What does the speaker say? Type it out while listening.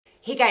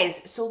Hey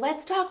guys, so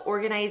let's talk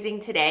organizing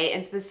today,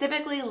 and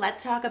specifically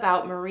let's talk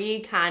about Marie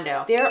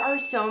Kondo. There are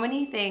so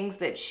many things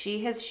that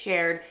she has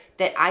shared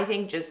that I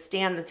think just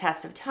stand the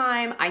test of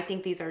time. I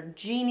think these are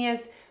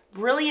genius,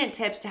 brilliant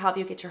tips to help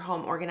you get your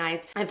home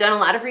organized. I've done a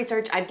lot of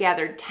research. I've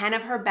gathered 10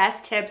 of her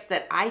best tips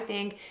that I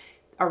think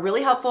are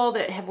really helpful,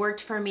 that have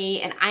worked for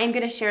me, and I'm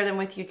gonna share them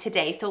with you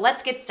today. So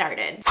let's get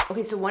started.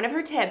 Okay, so one of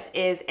her tips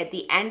is at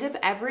the end of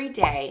every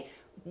day,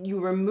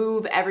 you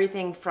remove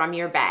everything from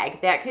your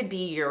bag. That could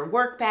be your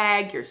work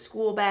bag, your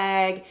school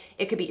bag,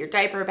 it could be your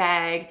diaper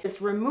bag.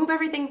 Just remove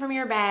everything from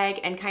your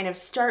bag and kind of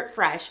start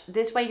fresh.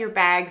 This way your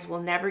bags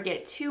will never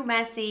get too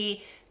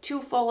messy,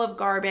 too full of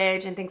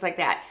garbage and things like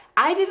that.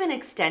 I've even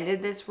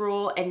extended this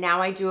rule, and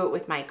now I do it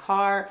with my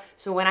car.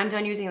 So when I'm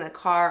done using the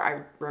car,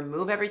 I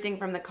remove everything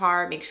from the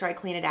car, make sure I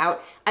clean it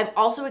out. I've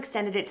also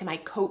extended it to my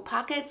coat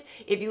pockets.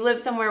 If you live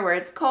somewhere where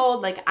it's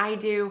cold like I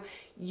do,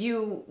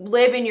 you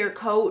live in your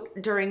coat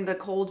during the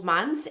cold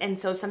months, and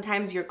so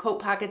sometimes your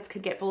coat pockets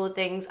could get full of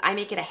things. I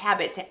make it a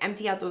habit to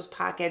empty out those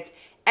pockets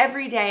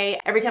every day,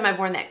 every time I've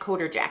worn that coat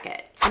or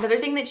jacket. Another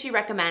thing that she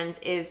recommends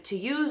is to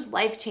use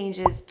life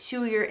changes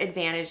to your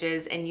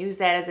advantages and use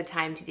that as a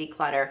time to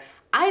declutter.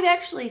 I've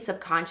actually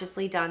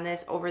subconsciously done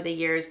this over the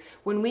years.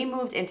 When we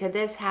moved into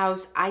this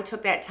house, I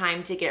took that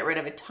time to get rid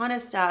of a ton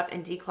of stuff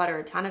and declutter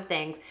a ton of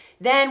things.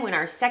 Then when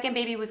our second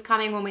baby was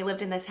coming, when we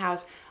lived in this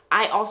house,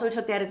 I also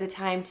took that as a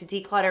time to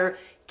declutter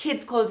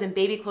kids' clothes and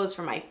baby clothes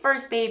for my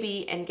first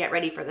baby and get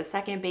ready for the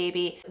second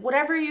baby.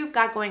 Whatever you've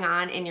got going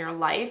on in your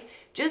life,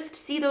 just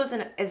see those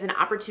as an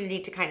opportunity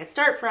to kind of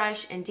start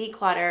fresh and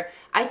declutter.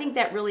 I think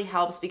that really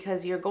helps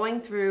because you're going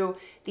through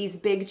these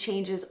big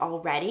changes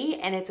already,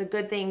 and it's a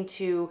good thing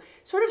to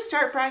sort of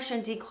start fresh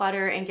and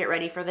declutter and get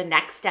ready for the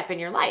next step in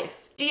your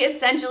life. She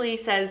essentially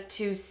says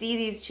to see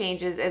these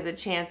changes as a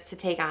chance to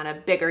take on a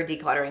bigger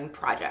decluttering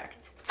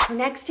project. Our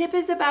next tip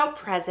is about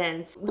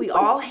presents. We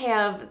all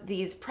have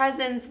these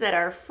presents that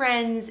our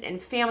friends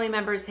and family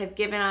members have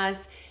given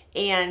us,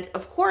 and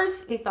of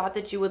course they thought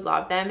that you would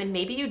love them, and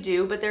maybe you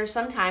do, but there's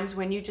some times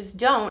when you just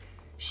don't.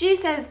 She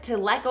says to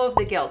let go of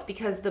the guilt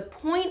because the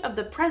point of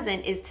the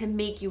present is to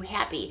make you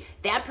happy.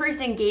 That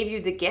person gave you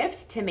the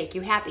gift to make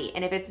you happy,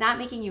 and if it's not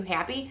making you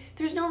happy,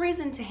 there's no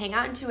reason to hang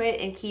on to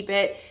it and keep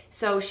it.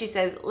 So she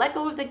says let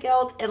go of the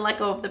guilt and let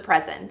go of the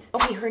present.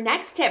 Okay, her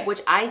next tip, which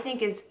I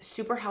think is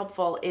super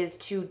helpful, is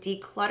to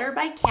declutter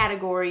by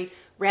category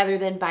rather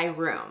than by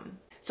room.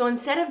 So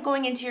instead of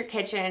going into your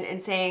kitchen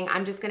and saying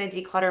I'm just gonna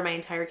declutter my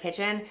entire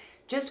kitchen,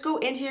 just go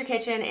into your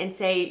kitchen and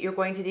say you're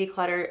going to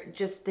declutter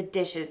just the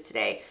dishes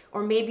today.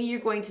 Or maybe you're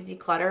going to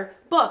declutter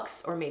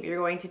books, or maybe you're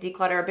going to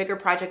declutter a bigger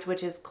project,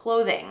 which is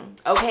clothing.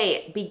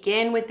 Okay,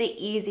 begin with the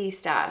easy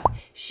stuff.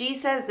 She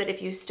says that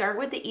if you start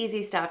with the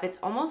easy stuff, it's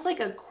almost like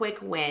a quick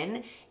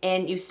win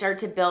and you start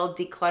to build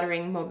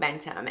decluttering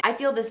momentum. I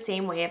feel the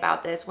same way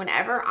about this.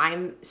 Whenever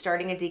I'm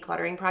starting a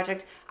decluttering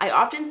project, I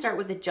often start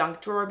with the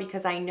junk drawer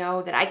because I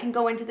know that I can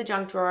go into the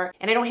junk drawer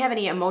and I don't have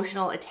any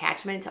emotional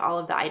attachment to all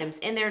of the items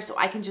in there, so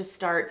I can just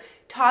start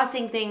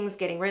tossing things,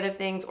 getting rid of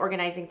things,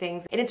 organizing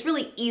things. And it's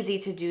really easy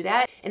to do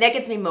that. And that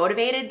gets me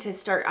motivated to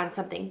start on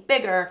something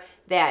bigger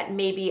that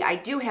maybe I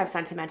do have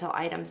sentimental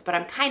items, but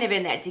I'm kind of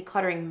in that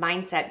decluttering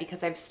mindset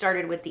because I've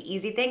started with the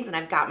easy things and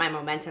I've got my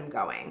momentum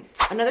going.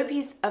 Another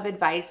piece of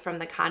advice from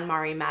the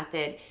KonMari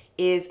Method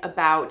is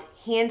about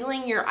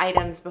handling your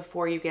items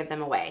before you give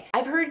them away.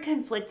 I've heard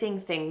conflicting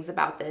things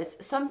about this.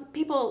 Some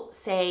people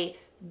say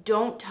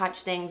don't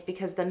touch things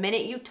because the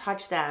minute you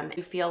touch them,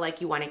 you feel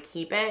like you want to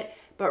keep it.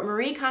 But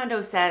Marie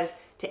Kondo says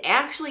to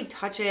actually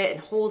touch it and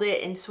hold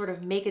it and sort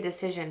of make a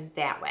decision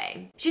that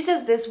way. She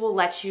says this will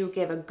let you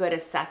give a good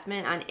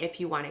assessment on if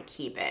you want to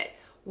keep it.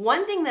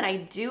 One thing that I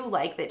do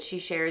like that she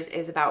shares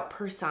is about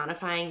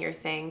personifying your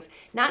things,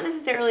 not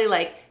necessarily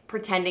like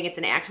pretending it's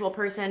an actual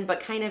person, but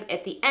kind of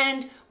at the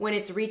end when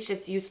it's reached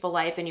its useful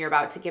life and you're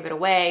about to give it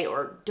away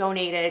or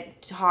donate it,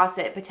 toss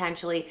it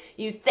potentially,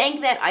 you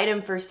thank that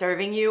item for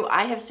serving you.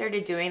 I have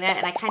started doing that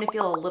and I kind of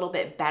feel a little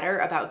bit better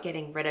about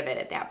getting rid of it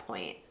at that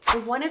point.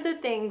 One of the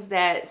things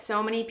that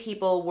so many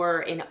people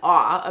were in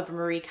awe of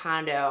Marie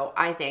Kondo,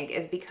 I think,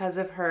 is because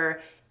of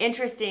her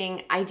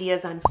interesting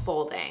ideas on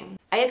folding.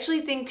 I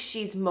actually think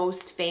she's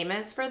most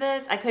famous for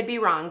this. I could be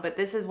wrong, but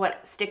this is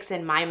what sticks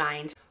in my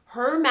mind.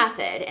 Her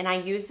method, and I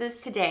use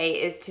this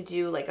today, is to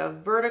do like a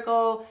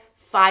vertical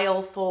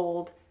file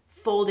fold,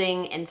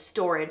 folding and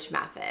storage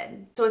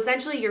method. So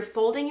essentially you're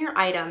folding your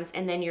items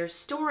and then you're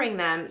storing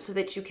them so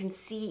that you can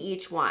see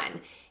each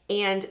one.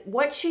 And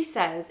what she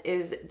says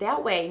is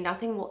that way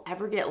nothing will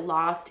ever get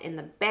lost in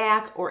the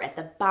back or at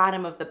the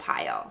bottom of the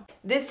pile.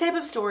 This type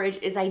of storage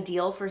is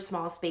ideal for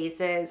small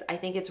spaces. I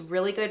think it's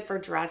really good for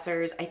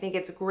dressers. I think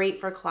it's great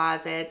for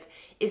closets,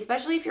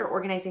 especially if you're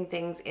organizing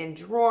things in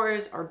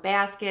drawers or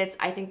baskets.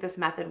 I think this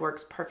method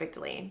works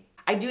perfectly.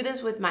 I do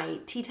this with my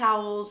tea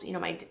towels, you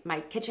know,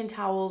 my kitchen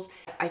towels.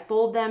 I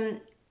fold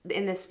them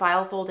in this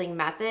file folding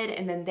method,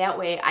 and then that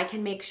way I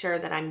can make sure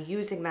that I'm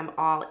using them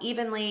all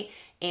evenly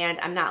and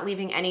I'm not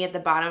leaving any at the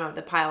bottom of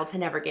the pile to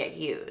never get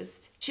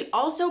used. She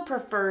also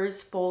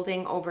prefers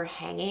folding over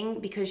hanging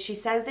because she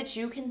says that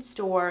you can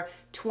store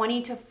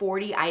 20 to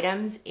 40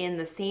 items in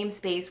the same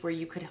space where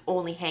you could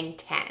only hang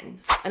 10.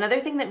 Another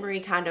thing that Marie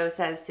Kondo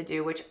says to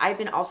do, which I've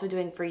been also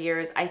doing for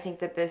years, I think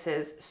that this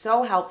is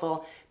so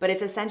helpful, but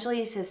it's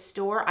essentially to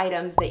store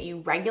items that you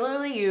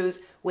regularly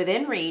use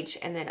within reach,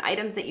 and then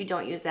items that you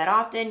don't use that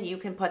often, you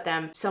can put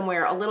them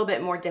somewhere a little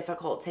bit more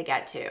difficult to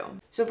get to.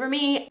 So for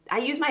me, I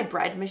use my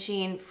bread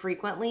machine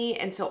frequently,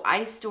 and so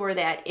I store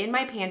that in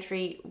my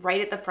pantry, right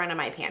at the front of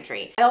my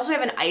pantry. I also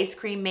have an ice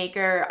cream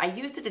maker. I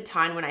used it a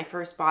ton when I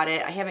first bought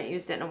it. I haven't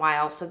used it in a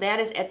while, so that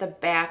is at the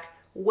back,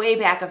 way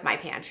back of my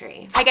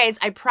pantry. Hi guys,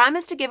 I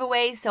promised a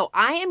giveaway, so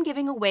I am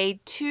giving away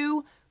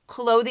 2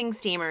 clothing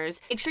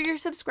steamers. Make sure you're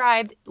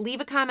subscribed, leave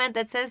a comment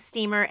that says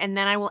steamer, and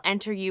then I will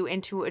enter you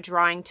into a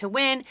drawing to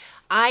win.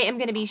 I am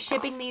going to be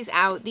shipping these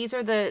out. These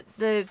are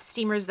the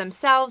steamers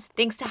themselves.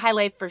 Thanks to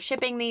hilife for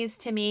shipping these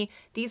to me.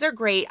 These are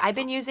great. I've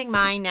been using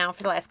mine now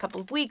for the last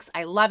couple of weeks.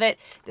 I love it.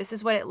 This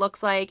is what it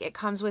looks like. It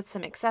comes with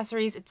some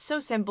accessories. It's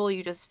so simple.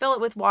 You just fill it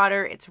with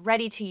water. It's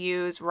ready to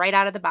use right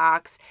out of the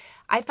box.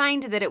 I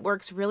find that it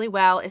works really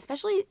well,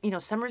 especially, you know,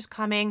 summer's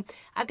coming.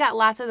 I've got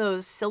lots of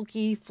those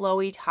silky,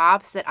 flowy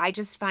tops that I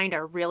just find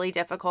are really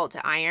difficult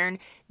to iron.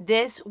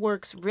 This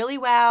works really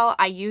well.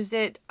 I used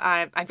it,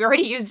 I've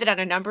already used it on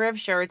a number of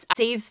shirts. It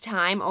saves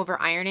time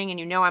over ironing, and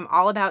you know I'm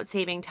all about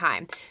saving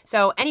time.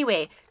 So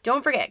anyway,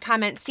 don't forget,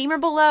 comment steamer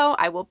below.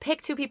 I will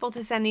pick 2 people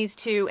to send these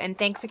to, and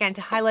thanks again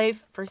to hilife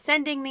for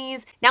sending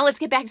these. Now let's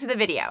get back to the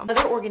video.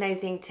 Another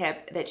organizing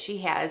tip that she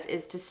has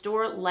is to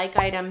store like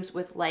items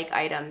with like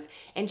items,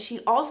 and she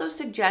also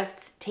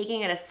suggests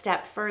taking it a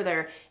step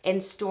further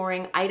and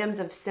storing items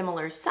of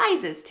similar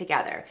sizes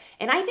together.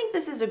 And I think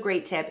this is a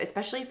great tip,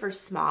 especially for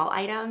small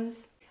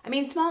items. I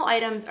mean, small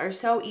items are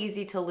so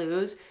easy to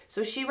lose,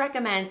 so she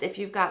recommends if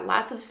you've got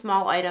lots of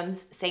small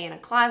items, say in a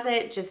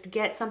closet, just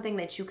get something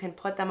that you can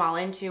put them all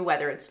into,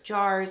 whether it's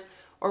jars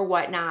or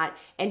whatnot,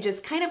 and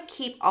just kind of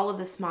keep all of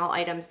the small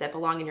items that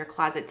belong in your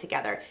closet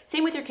together.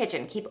 Same with your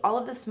kitchen. Keep all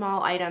of the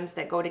small items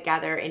that go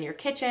together in your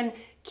kitchen,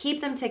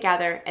 keep them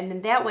together, and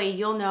then that way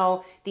you'll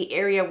know the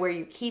area where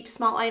you keep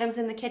small items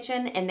in the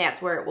kitchen, and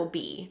that's where it will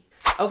be.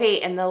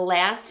 Okay, and the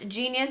last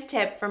genius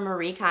tip from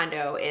Marie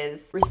Kondo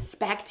is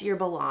respect your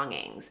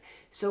belongings.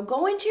 So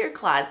go into your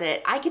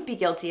closet. I could be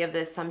guilty of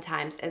this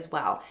sometimes as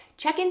well.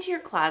 Check into your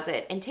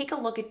closet and take a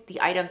look at the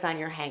items on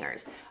your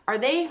hangers. Are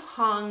they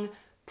hung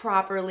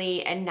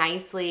properly and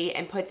nicely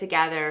and put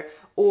together,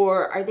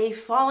 or are they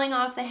falling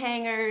off the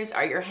hangers?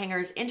 Are your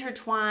hangers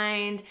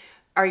intertwined?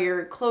 Are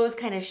your clothes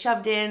kind of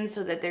shoved in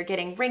so that they're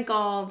getting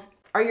wrinkled?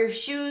 Are your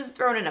shoes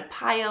thrown in a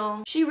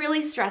pile? She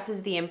really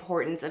stresses the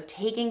importance of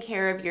taking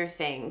care of your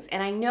things.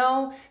 And I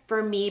know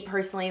for me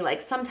personally,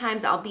 like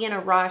sometimes I'll be in a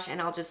rush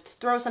and I'll just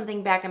throw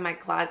something back in my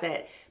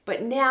closet.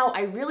 But now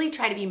I really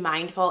try to be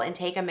mindful and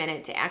take a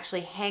minute to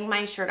actually hang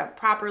my shirt up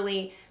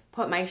properly,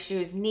 put my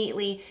shoes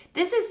neatly.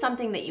 This is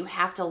something that you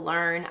have to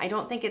learn. I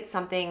don't think it's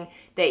something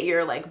that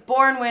you're like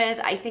born with.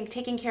 I think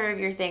taking care of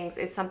your things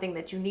is something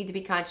that you need to be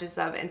conscious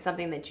of and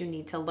something that you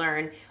need to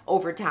learn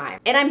over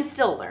time. And I'm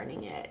still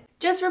learning it.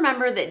 Just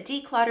remember that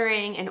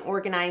decluttering and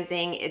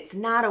organizing, it's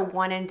not a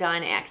one and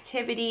done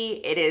activity.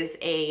 It is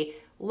a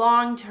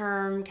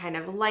long-term kind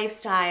of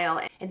lifestyle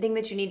and thing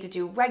that you need to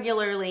do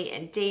regularly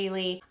and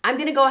daily. I'm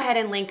gonna go ahead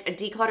and link a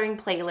decluttering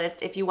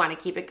playlist if you wanna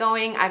keep it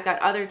going. I've got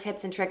other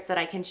tips and tricks that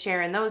I can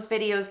share in those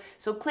videos,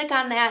 so click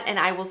on that and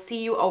I will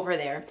see you over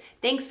there.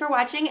 Thanks for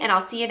watching, and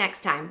I'll see you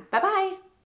next time. Bye-bye.